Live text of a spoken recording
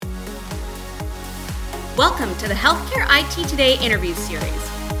Welcome to the Healthcare IT Today interview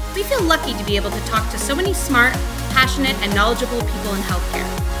series. We feel lucky to be able to talk to so many smart, passionate, and knowledgeable people in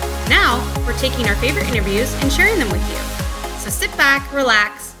healthcare. Now, we're taking our favorite interviews and sharing them with you. So sit back,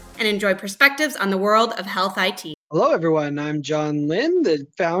 relax, and enjoy perspectives on the world of health IT. Hello, everyone. I'm John Lynn, the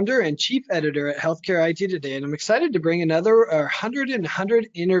founder and chief editor at Healthcare IT Today, and I'm excited to bring another 100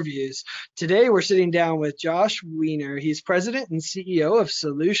 interviews. Today, we're sitting down with Josh Weiner. He's president and CEO of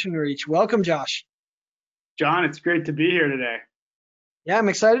Solution Reach. Welcome, Josh. John, it's great to be here today. Yeah, I'm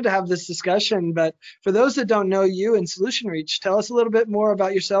excited to have this discussion, but for those that don't know you and Solution Reach, tell us a little bit more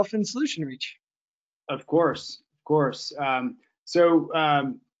about yourself and Solution Reach. Of course.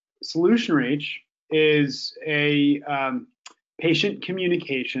 Solution Reach is a patient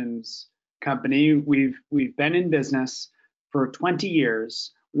communications company. We've been in business for 20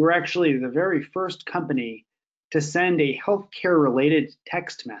 years. We were actually the very first company to send a healthcare related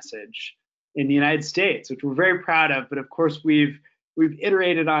text message in the United States, which we're very proud of. But of course, we've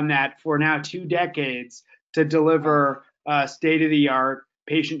iterated on that for now 2 decades to deliver state-of-the-art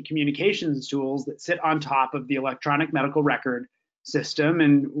patient communications tools that sit on top of the electronic medical record system.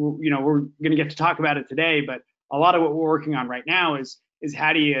 And we're going to get to talk about it today, but a lot of what we're working on right now is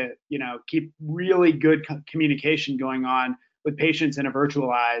how do you keep really good communication going on with patients in a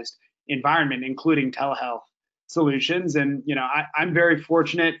virtualized environment, including telehealth solutions. And I'm very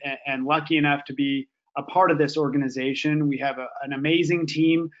fortunate and lucky enough to be a part of this organization. We have an amazing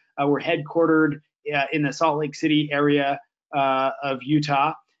team. We're headquartered in the Salt Lake City area of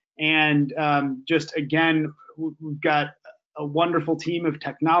Utah, and just again, we've got a wonderful team of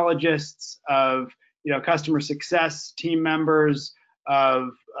technologists, of customer success team members,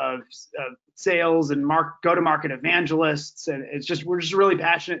 of sales and go-to-market evangelists, and we're just a really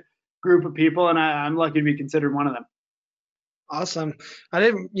passionate group of people, and I'm lucky to be considered one of them. Awesome. I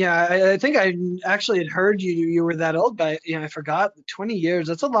think I actually had heard you were that old, but I forgot. 20 years,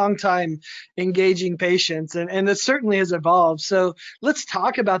 that's a long time engaging patients, and it certainly has evolved. So let's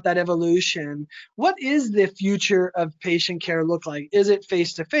talk about that evolution. What is the future of patient care look like? Is it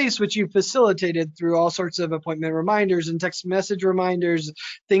face-to-face, which you facilitated through all sorts of appointment reminders and text message reminders,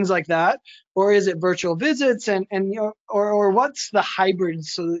 things like that? Or is it virtual visits, or what's the hybrid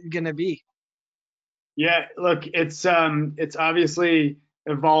going to be? Yeah, look, it's obviously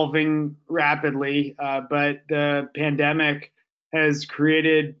evolving rapidly, but the pandemic has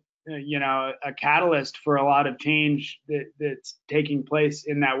created, a catalyst for a lot of change that's taking place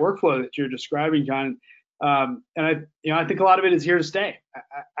in that workflow that you're describing, John. And I think a lot of it is here to stay.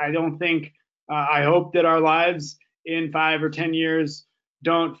 I don't think, I hope that our lives in 5 or 10 years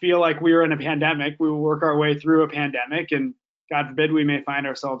don't feel like we were in a pandemic. We will work our way through a pandemic, and God forbid we may find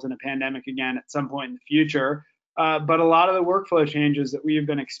ourselves in a pandemic again at some point in the future. But a lot of the workflow changes that we have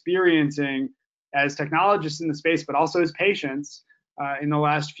been experiencing as technologists in the space, but also as patients in the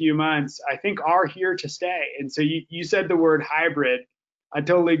last few months, I think are here to stay. And so you said the word hybrid. I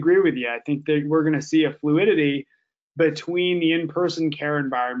totally agree with you. I think that we're going to see a fluidity between the in-person care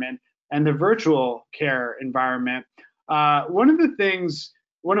environment and the virtual care environment.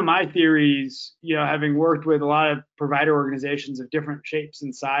 One of my theories, having worked with a lot of provider organizations of different shapes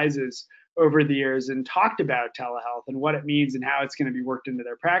and sizes over the years and talked about telehealth and what it means and how it's going to be worked into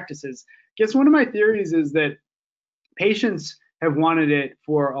their practices, I guess one of my theories is that patients have wanted it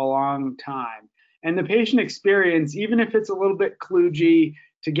for a long time. And the patient experience, even if it's a little bit kludgy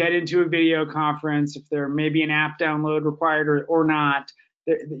to get into a video conference, if there may be an app download required or not,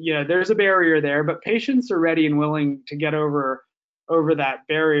 there's a barrier there, but patients are ready and willing to get over that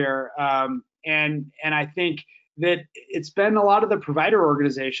barrier. And I think that it's been a lot of the provider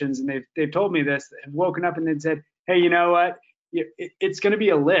organizations, and they've told me this, have woken up and they've said, hey, you know what? It's going to be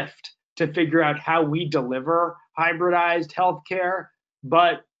a lift to figure out how we deliver hybridized healthcare,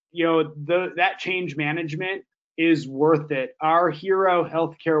 but that change management is worth it. Our hero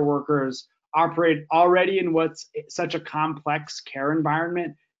healthcare workers operate already in what's such a complex care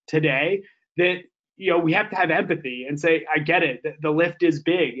environment today that we have to have empathy and say, I get it. The lift is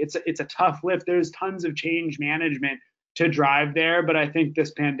big. It's a tough lift. There's tons of change management to drive there. But I think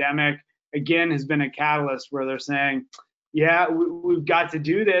this pandemic, again, has been a catalyst where they're saying, yeah, we've got to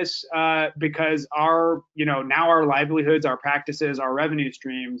do this because now our livelihoods, our practices, our revenue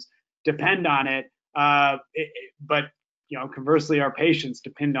streams depend on it. But conversely, our patients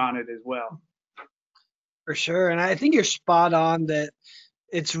depend on it as well. For sure. And I think you're spot on that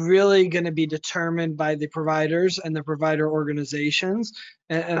it's really going to be determined by the providers and the provider organizations.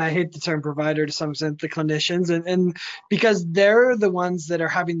 And I hate the term provider to some extent, the clinicians, and because they're the ones that are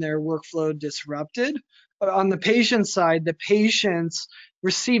having their workflow disrupted. on the patient side, the patients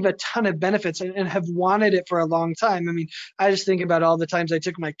receive a ton of benefits and have wanted it for a long time. I mean, I just think about all the times I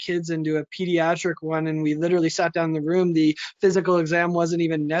took my kids into a pediatric one and we literally sat down in the room. The physical exam wasn't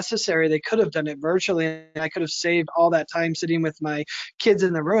even necessary. They could have done it virtually, and I could have saved all that time sitting with my kids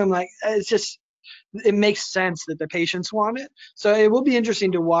in the room. Like, it's just, it makes sense that the patients want it. So it will be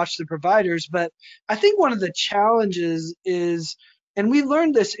interesting to watch the providers. But I think one of the challenges is, and we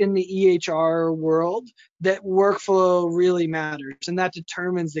learned this in the EHR world, that workflow really matters and that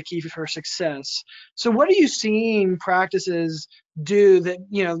determines the key for success. So what are you seeing practices do that,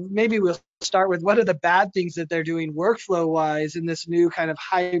 maybe we'll start with what are the bad things that they're doing workflow wise in this new kind of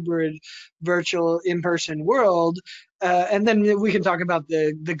hybrid virtual in-person world? And then we can talk about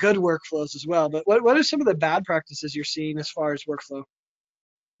the good workflows as well. But what are some of the bad practices you're seeing as far as workflow?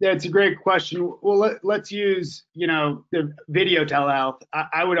 Yeah, it's a great question. Well, let's use, the video telehealth.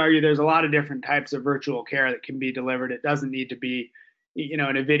 I would argue there's a lot of different types of virtual care that can be delivered. It doesn't need to be, in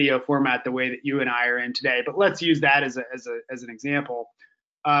a video format the way that you and I are in today. But let's use that as an example.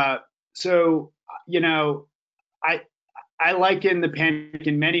 So, I liken the pandemic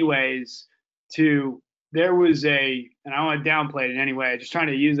in many ways to, there was and I don't want to downplay it in any way, just trying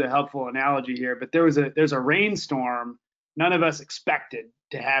to use a helpful analogy here, but there's a rainstorm none of us expected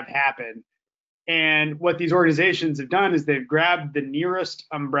to have happen. And what these organizations have done is they've grabbed the nearest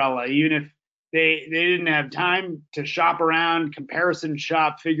umbrella, even if they didn't have time to shop around, comparison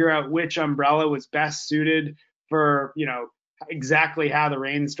shop, figure out which umbrella was best suited for, exactly how the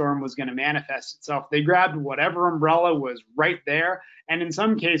rainstorm was going to manifest itself. They grabbed whatever umbrella was right there. And in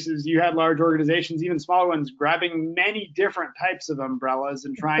some cases, you had large organizations, even smaller ones, grabbing many different types of umbrellas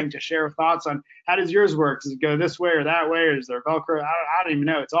and trying to share thoughts on how does yours work? Does it go this way or that way? Or is there Velcro? I don't even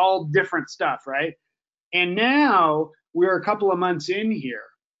know. It's all different stuff, right? And now we're a couple of months in here,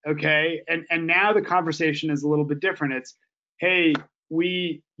 okay? And now the conversation is a little bit different. It's, hey,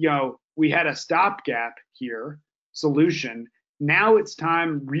 we had a stopgap here solution. Now it's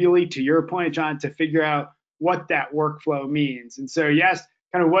time, really, to your point, John, to figure out what that workflow means. And so, yes,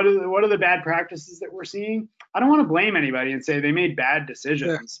 kind of what are the bad practices that we're seeing? I don't want to blame anybody and say they made bad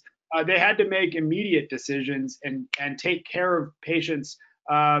decisions. Sure. They had to make immediate decisions and take care of patients,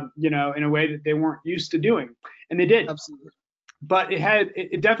 in a way that they weren't used to doing, and they did. Absolutely. But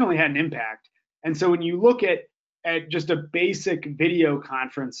it definitely had an impact. And so when you look at just a basic video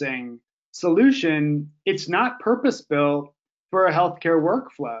conferencing solution, it's not purpose-built for a healthcare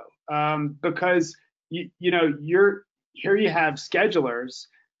workflow, because you have schedulers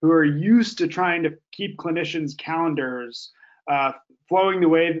who are used to trying to keep clinicians' calendars flowing the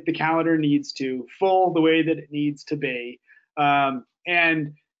way that the calendar needs to, full the way that it needs to be,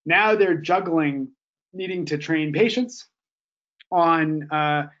 and now they're juggling needing to train patients on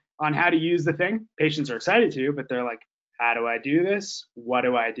how to use the thing. Patients are excited to, but they're like, how do I do this? What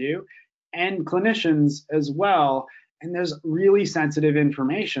do I do? And clinicians as well. And there's really sensitive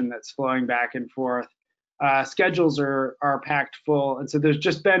information that's flowing back and forth. Schedules are packed full. And so there's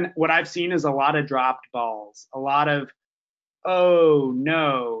just been, what I've seen is a lot of dropped balls, a lot of, oh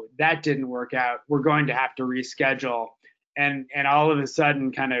no, that didn't work out. We're going to have to reschedule. And all of a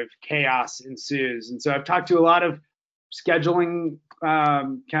sudden kind of chaos ensues. And so I've talked to a lot of scheduling,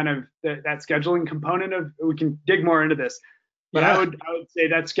 kind of that scheduling component of, we can dig more into this. But yeah. I would say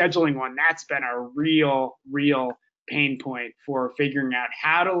that scheduling one, that's been a real pain point for figuring out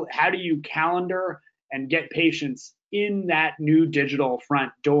how do you calendar and get patients in that new digital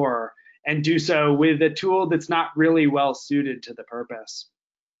front door and do so with a tool that's not really well suited to the purpose.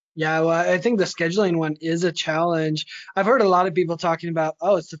 Yeah, well, I think the scheduling one is a challenge. I've heard a lot of people talking about,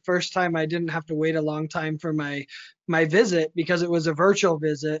 oh, it's the first time I didn't have to wait a long time for my visit because it was a virtual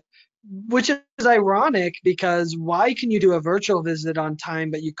visit, which is ironic because why can you do a virtual visit on time,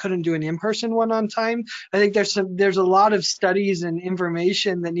 but you couldn't do an in-person one on time? I think there's a lot of studies and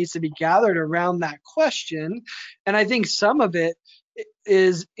information that needs to be gathered around that question. And I think some of it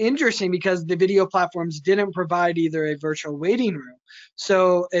is interesting because the video platforms didn't provide either a virtual waiting room.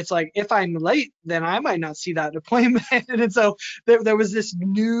 So it's like, if I'm late, then I might not see that appointment. And so there was this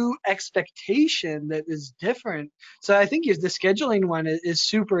new expectation that is different. So I think the scheduling one is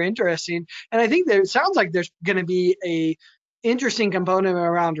super interesting. And I think it sounds like there's going to be a interesting component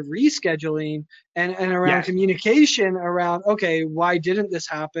around rescheduling and around communication around, okay, why didn't this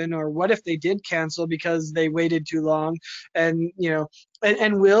happen? Or what if they did cancel because they waited too long? And,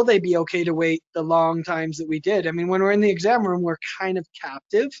 And will they be okay to wait the long times that we did? I mean, when we're in the exam room, we're kind of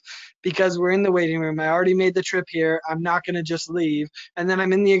captive because we're in the waiting room. I already made the trip here. I'm not going to just leave. And then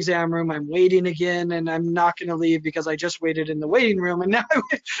I'm in the exam room. I'm waiting again, and I'm not going to leave because I just waited in the waiting room. And now,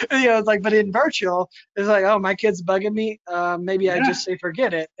 it's like, but in virtual, it's like, oh, my kid's bugging me. Maybe I Yeah. just say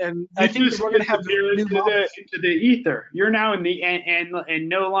forget it. And You I think that just we're going to have disappear new models. into the ether. You're now in the and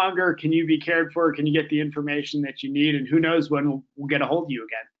no longer can you be cared for. Can you get the information that you need? And who knows when we'll get a hold of you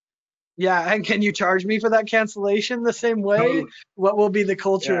again. Yeah, and can you charge me for that cancellation the same way? Totally. What will be the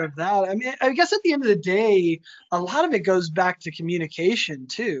culture Yeah. of that? I mean, I guess at the end of the day, a lot of it goes back to communication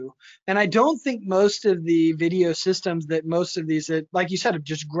too. And I don't think most of the video systems that most of these, like you said, have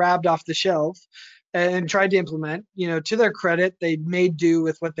just grabbed off the shelf and tried to implement, to their credit, they made do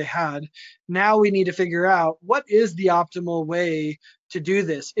with what they had. Now we need to figure out what is the optimal way to do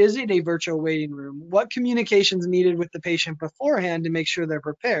this. Is it a virtual waiting room? What communications needed with the patient beforehand to make sure they're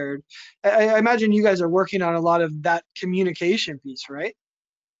prepared? I imagine you guys are working on a lot of that communication piece, right?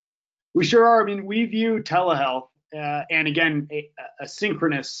 We sure are. I mean, we view telehealth, and again, a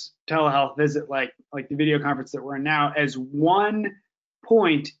synchronous telehealth visit like the video conference that we're in now, as one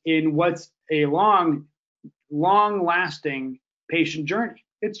point in what's a long-lasting patient journey.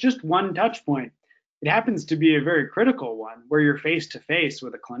 It's just one touch point. It happens to be a very critical one where you're face to face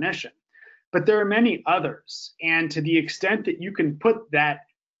with a clinician, but there are many others. And to the extent that you can put that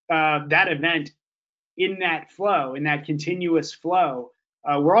event in that flow, in that continuous flow,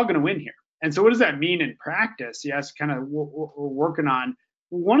 we're all going to win here. And so what does that mean in practice? Yes, kind of what we're working on.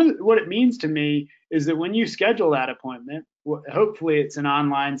 What it means to me is that when you schedule that appointment, hopefully it's an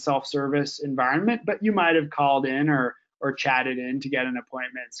online self-service environment, but you might have called in or chatted in to get an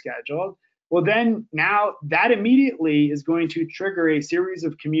appointment scheduled. Well, then now that immediately is going to trigger a series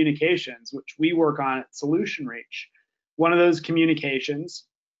of communications, which we work on at Solution Reach. One of those communications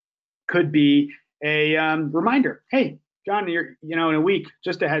could be a reminder. Hey, John, in a week,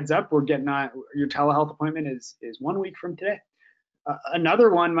 just a heads up, we're getting your telehealth appointment is 1 week from today.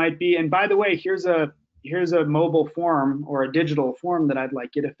 Another one might be, and by the way, here's a mobile form or a digital form that I'd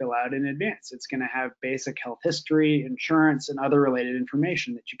like you to fill out in advance. It's going to have basic health history, insurance, and other related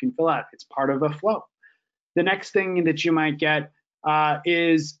information that you can fill out. It's part of a flow. The next thing that you might get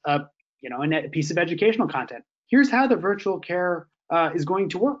is a piece of educational content. Here's how the virtual care is going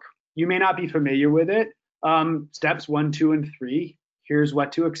to work. You may not be familiar with it. Steps 1, 2, and 3. Here's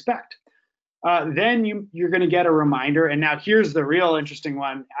what to expect. Then you're going to get a reminder. And now here's the real interesting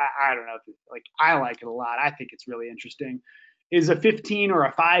one. I don't know, I like it a lot. I think it's really interesting. Is a 15 or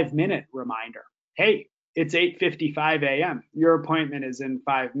a 5-minute reminder. Hey, it's 8:55 a.m. Your appointment is in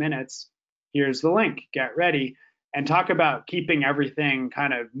 5 minutes. Here's the link. Get ready. And talk about keeping everything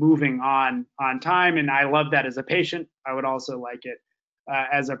kind of moving on time. And I love that as a patient. I would also like it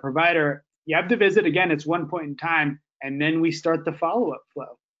as a provider. You have the visit. Again, it's one point in time. And then we start the follow-up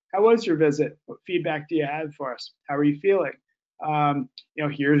flow. How was your visit? What feedback do you have for us? How are you feeling?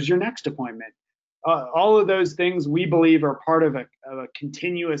 Here's your next appointment. All of those things we believe are part of a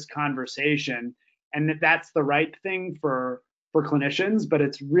continuous conversation, and that's the right thing for clinicians, but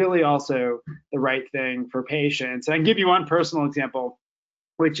it's really also the right thing for patients. And I can give you one personal example,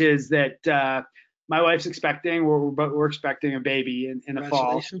 which is that my wife's expecting, we're expecting a baby in the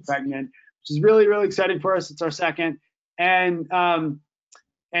fall, pregnant, which is really, really exciting for us. It's our second.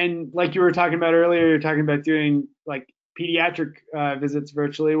 And like you were talking about earlier, you're talking about doing like pediatric visits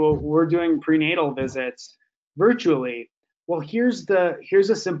virtually. Well, we're doing prenatal visits virtually. Well, here's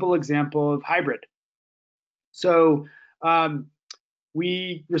a simple example of hybrid. So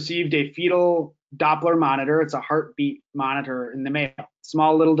we received a fetal Doppler monitor. It's a heartbeat monitor in the mail.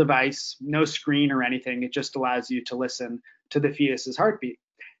 Small little device, no screen or anything. It just allows you to listen to the fetus's heartbeat.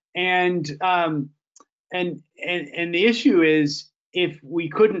 And the issue is, if we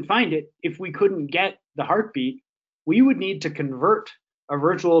couldn't find it, if we couldn't get the heartbeat, we would need to convert a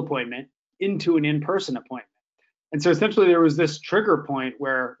virtual appointment into an in-person appointment. And so essentially there was this trigger point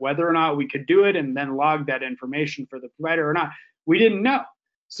where whether or not we could do it and then log that information for the provider or not, we didn't know.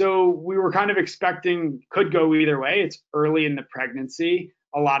 So we were kind of expecting could go either way. It's early in the pregnancy.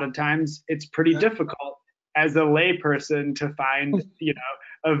 A lot of times it's pretty difficult as a layperson to find,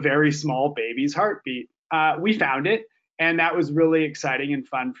 a very small baby's heartbeat. We found it. And that was really exciting and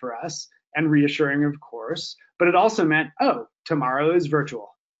fun for us and reassuring, of course. But it also meant, oh, tomorrow is virtual.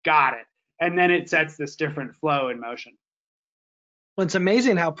 Got it. And then it sets this different flow in motion. Well, it's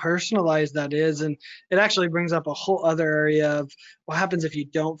amazing how personalized that is. And it actually brings up a whole other area of what happens if you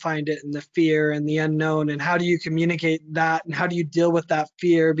don't find it, and the fear and the unknown, and how do you communicate that, and how do you deal with that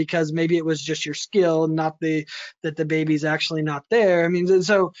fear, because maybe it was just your skill, not that the baby's actually not there. I mean,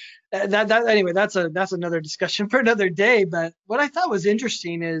 so that anyway, that's another discussion for another day. But what I thought was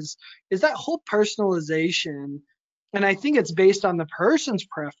interesting is that whole personalization. And I think it's based on the person's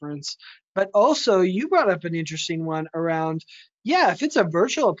preference, but also you brought up an interesting one around, yeah, if it's a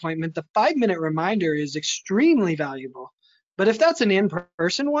virtual appointment, the 5 minute reminder is extremely valuable. But if that's an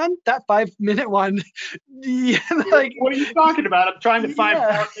in-person one, that 5 minute one, yeah, like, what are you talking about? I'm trying to find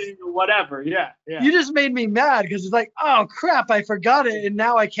yeah, parking or whatever. Yeah, yeah. you just made me mad because it's like, oh crap, I forgot it and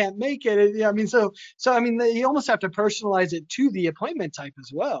now I can't make it. Yeah, I mean, so I mean, you almost have to personalize it to the appointment type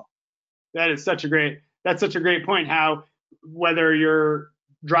as well. That's such a great point. How whether you're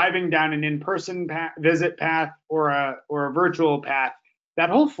driving down an in-person visit path or a virtual path, that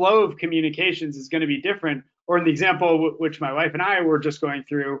whole flow of communications is going to be different. Or in the example which my wife and I were just going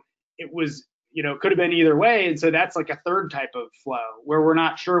through, it was, could have been either way, and so that's like a third type of flow where we're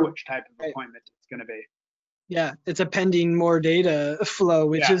not sure which type of Right. appointment it's going to be. Yeah, it's a pending more data flow,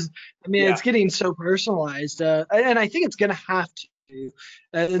 which Yeah, is, I mean, yeah. it's getting so personalized, and I think it's going to have to.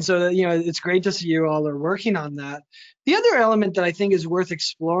 And so, it's great to see you all are working on that. The other element that I think is worth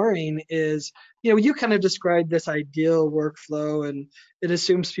exploring is, you kind of described this ideal workflow, and it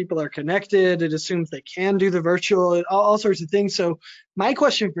assumes people are connected. It assumes they can do the virtual, all sorts of things. So my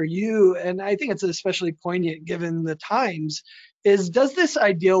question for you, and I think it's especially poignant given the times, is does this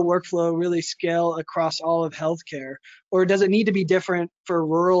ideal workflow really scale across all of healthcare, or does it need to be different for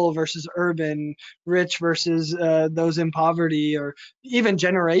rural versus urban, rich versus those in poverty, or even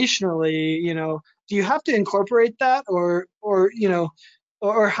generationally? Do you have to incorporate that, or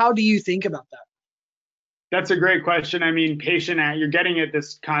how do you think about that? That's a great question. I mean, you're getting at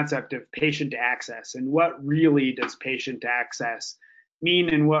this concept of patient access, and what really does patient access mean,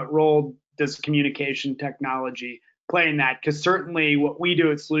 and what role does communication technology play in that? Because certainly what we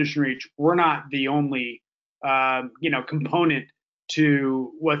do at Solution Reach, we're not the only, component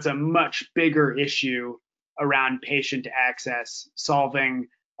to what's a much bigger issue around patient access, solving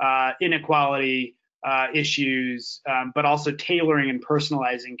inequality issues, but also tailoring and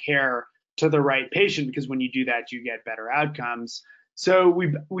personalizing care to the right patient, because when you do that, you get better outcomes. So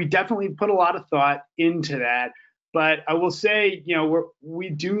we definitely put a lot of thought into that. But I will say, we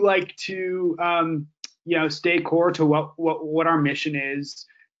do like to, stay core to what our mission is,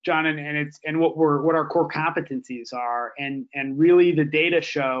 John, and what our core competencies are, and really the data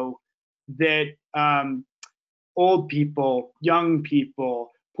show that old people, young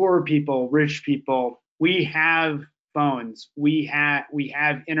people, poor people, rich people, we have phones, we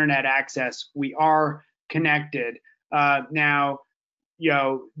have internet access, we are connected. Now,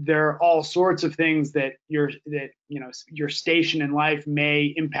 there are all sorts of things that your station in life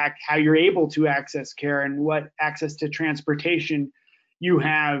may impact how you're able to access care, and what access to transportation you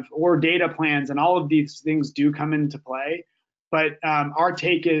have, or data plans, and all of these things do come into play. But our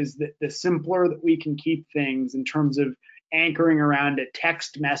take is that the simpler that we can keep things in terms of anchoring around a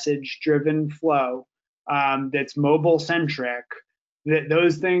text message driven flow, that's mobile centric, that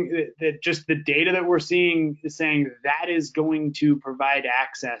those things, that just the data that we're seeing is saying that is going to provide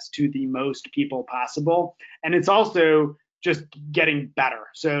access to the most people possible. And it's also just getting better.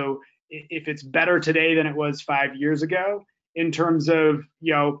 So if it's better today than it was 5 years ago, in terms of,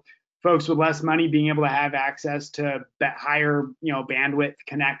 folks with less money being able to have access to higher, bandwidth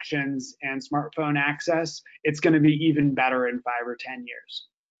connections and smartphone access, it's going to be even better in 5 or 10 years.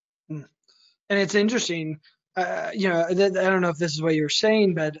 And it's interesting, I don't know if this is what you were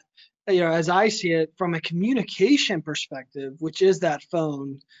saying, but as I see it from a communication perspective, which is that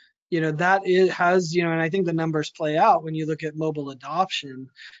phone, that it has, and I think the numbers play out when you look at mobile adoption,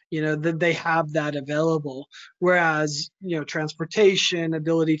 that they have that available. Whereas, transportation,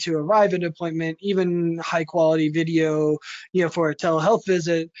 ability to arrive at an appointment, even high quality video, for a telehealth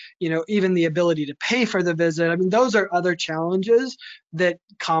visit, even the ability to pay for the visit. I mean, those are other challenges that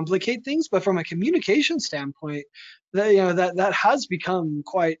complicate things. But from a communication standpoint, that has become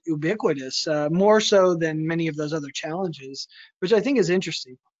quite ubiquitous, more so than many of those other challenges, which I think is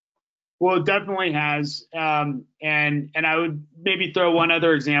interesting. Well, it definitely has, and I would maybe throw one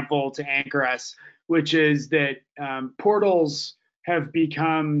other example to anchor us, which is that portals have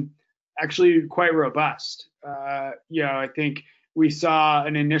become actually quite robust. I think we saw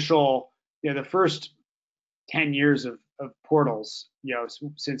an initial, the first 10 years of portals,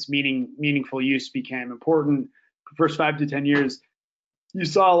 since meaningful use became important, the first 5 to 10 years, you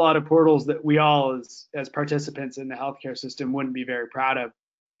saw a lot of portals that we all, as participants in the healthcare system, wouldn't be very proud of.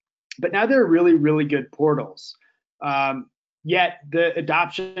 But now they're really, really good portals. Yet the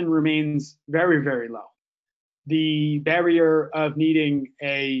adoption remains very, very low. The barrier of needing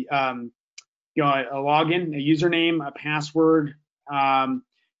a login, a username, a password, and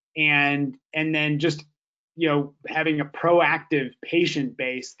then just having a proactive patient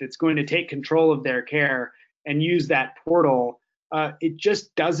base that's going to take control of their care and use that portal, it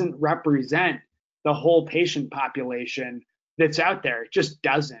just doesn't represent the whole patient population that's out there. It just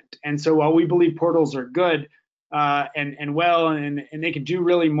doesn't. And so while we believe portals are good and they can do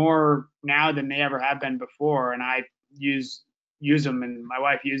really more now than they ever have been before, and I use them and my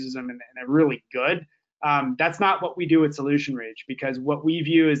wife uses them and they're really good, that's not what we do at Solution Reach, because what we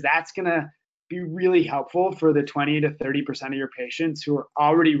view is that's going to be really helpful for the 20 to 30% of your patients who are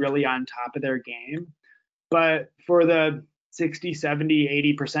already really on top of their game. But for the 60,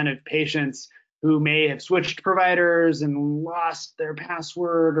 70, 80% of patients who may have switched providers and lost their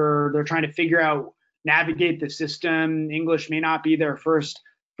password, or they're trying to navigate the system, English may not be their first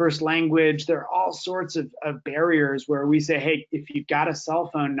language. There are all sorts of barriers where we say, hey, if you've got a cell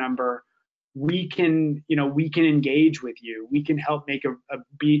phone number, we can engage with you. We can help make a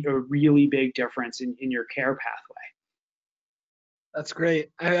really big difference in your care pathway. That's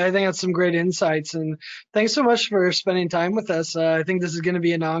great. I think that's some great insights, and thanks so much for spending time with us. I think this is going to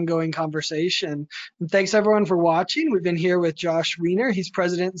be an ongoing conversation. And thanks everyone for watching. We've been here with Josh Weiner. He's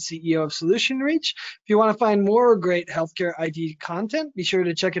president and CEO of Solution Reach. If you want to find more great healthcare IT content, be sure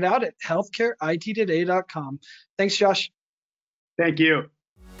to check it out at healthcareittoday.com. Thanks, Josh. Thank you.